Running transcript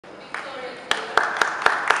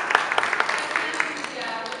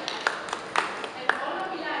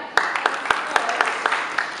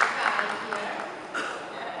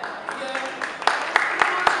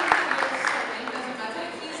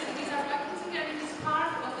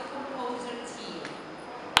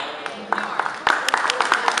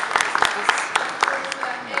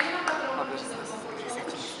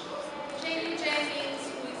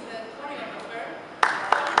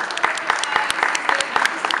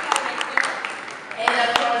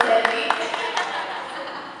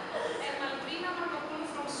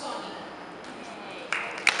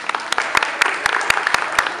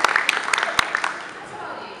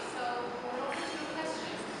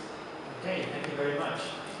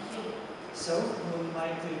So, who would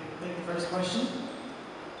like to take the first question?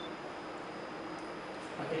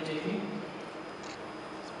 Okay, JP.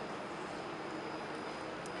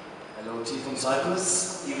 Hello, T from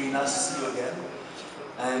Cyprus. Really nice to see you again.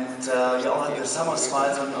 And you all have your summer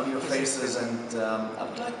smiles on your faces, and I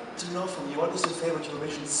would like to know from you, what is your favorite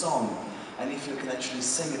Eurovision song? And if you can actually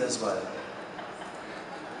sing it as well.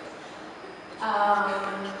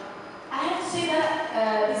 I have to say that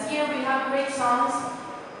this year we have great songs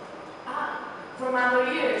from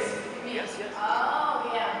other years. Yes, yes. Oh,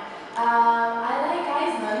 yeah. I like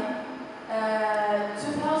Iceland.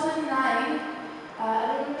 2009. I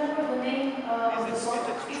don't remember the name of the song.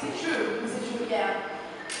 Is it true? Is it true? Yeah.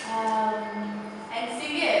 And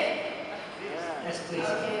sing it. Yes, please.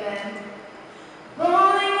 Okay then.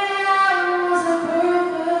 Falling out was a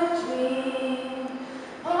perfect dream.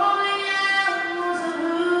 Falling out was a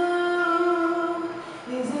blue.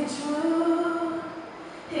 Is it true?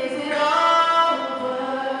 Is it over?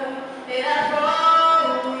 Did I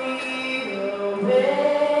throw it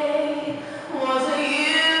away? Was it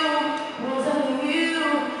you? Was it you?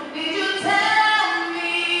 Did you tell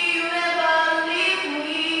me you never leave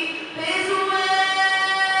me this way?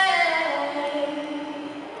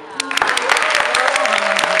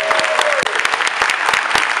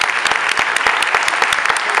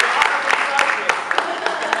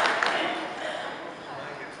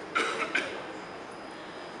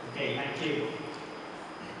 Okay, thank you.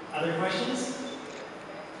 Other questions?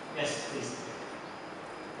 Yes, please.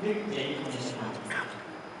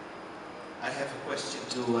 I have a question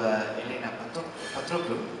to Elena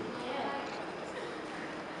Patroclou.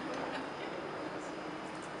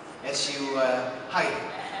 As you, hi,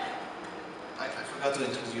 I forgot to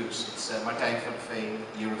introduce, it's Martijn van Veen,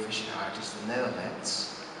 Eurovision artist in the Netherlands.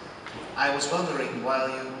 I was wondering, while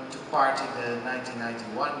you took part in the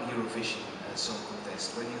 1991 Eurovision Song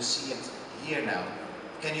Contest, when you see it here now,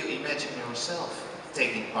 can you imagine yourself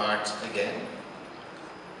taking part again?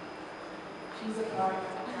 She's a part.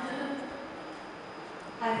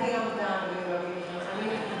 I think I'm done with Eurovision. I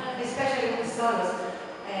mean, especially with solos.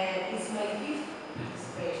 It's my fifth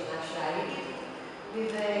participation actually.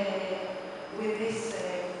 With this,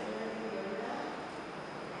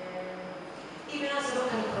 even as a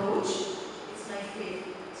vocal coach, it's my fifth.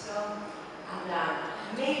 So I'm done.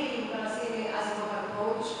 Maybe you're gonna see me as a vocal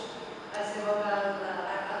coach, as a vocal, I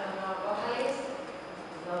don't know, vocalist.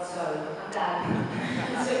 Not so. I'm done.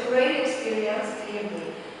 It's a great experience, believe me.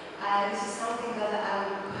 This is something that I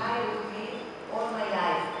will carry with me all my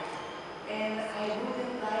life. And I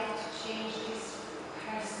wouldn't like to change this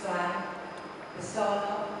first one, the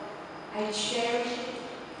solo. I cherish it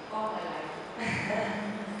all my life.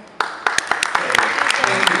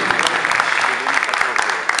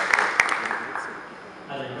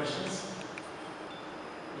 Other questions?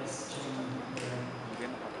 Yes,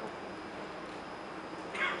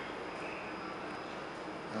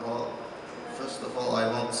 Hello. First of all, I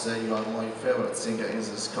want to say you are my favorite singer in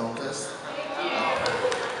this contest.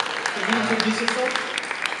 Can you introduce yourself?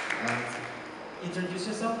 Introduce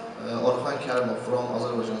yourself? Orhan Karimov from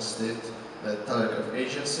Azerbaijan State Telegraph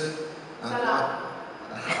Agency.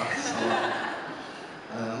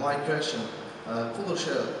 And my question, could you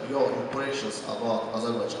share your impressions about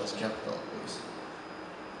Azerbaijan's capital, please?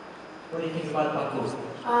 What do you think about Baku?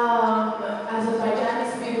 Azerbaijan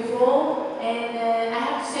is beautiful, and I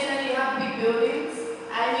have to say that you have big buildings.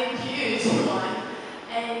 I mean, huge one.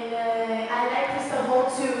 And I like Crystal Hall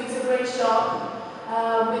too. It's a great shop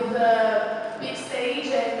with a big stage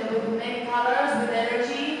and with many colors, with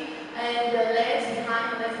energy, and the legs behind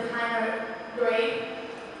are great.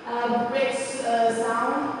 Great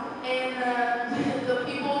sound, and the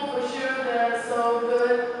people for sure they're so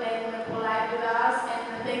good and polite with us.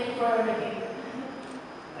 And thank you for everything.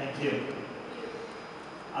 Thank you.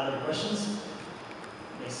 Other questions?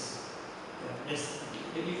 Yes. Yes.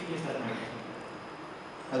 You start, Mike.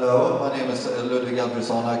 Hello, my name is Ludwig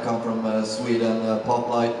Alfredsson. I come from Sweden,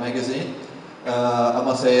 Poplight magazine. I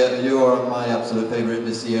must say you are my absolute favorite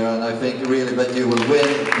this year, and I think really that you will win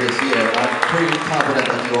this year. I'm pretty confident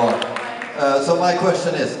that you are. So my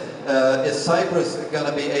question is Cyprus going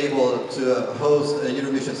to be able to host a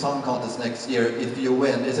Eurovision Song Contest next year if you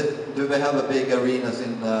win? Do they have a big arenas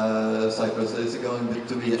in Cyprus? Is it going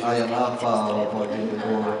to be Ayanapa or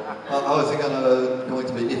how is it going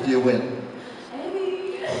to be if you win?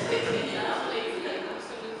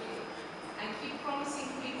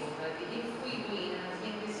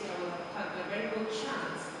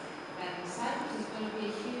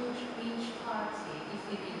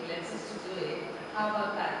 How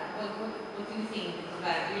about that? What do you think of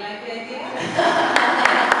that? Do you like the idea?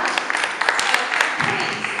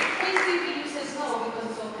 Praise. Praise do you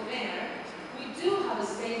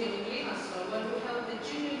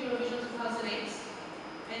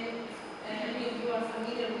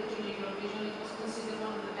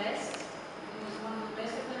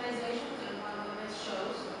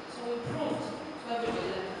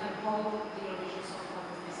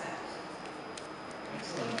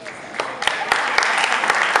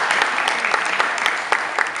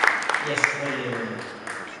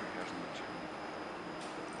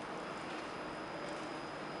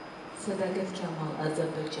Kemal,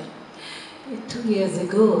 Azerbaijan. 2 years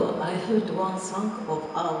ago, I heard one song of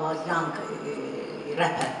our young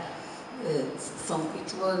rapper song.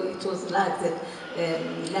 It was like that,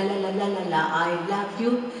 la la la la la la, I love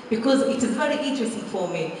you, because it is very interesting for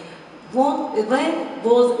me. When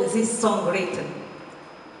was this song written?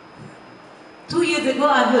 2 years ago,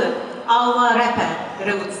 I heard our rapper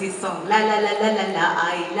wrote this song, la la la la la la,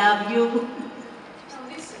 I love you. No,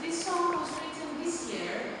 this song was written this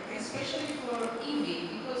year, especially for Evie,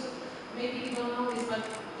 because maybe you don't know this, but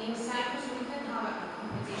in Cyprus we can have a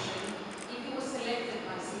competition. Evie was selected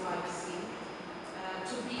by CYC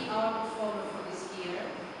to be our performer for this year,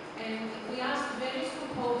 and we asked various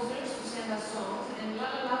composers to send us songs, and La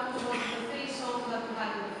La La was one of the 3 songs that we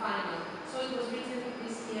had in the final. So it was written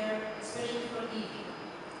this year, especially for Evie.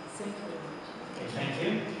 Thank you very much. Okay, thank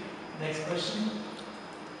you. Next question.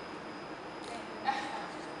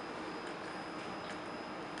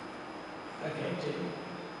 Okay, JP.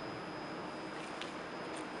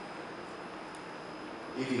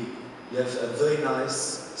 Evie, you have a very nice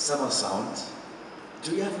summer sound.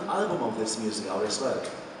 Do you have an album of this music out as well?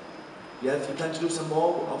 You plan to do some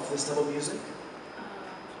more of this type of music?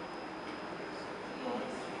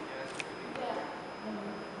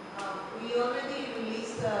 We already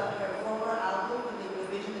released her former album with the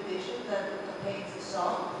revision edition that contains the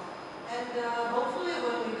song. And hopefully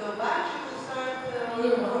when we go back, she will start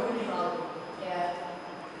recording a new album. Yeah.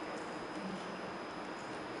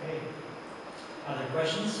 Okay. Other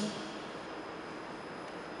questions?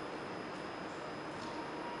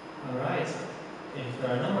 All right. If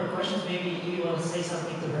there are no more questions, maybe you want to say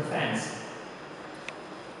something to her fans.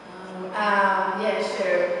 Yeah,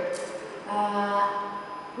 sure.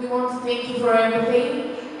 We want to thank you for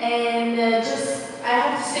everything, and I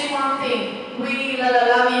have to say one thing. We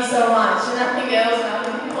love you so much, nothing else,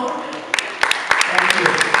 nothing more. Thank you.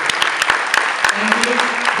 Thank you.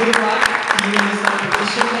 Good luck in this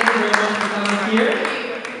competition. Thank you very much.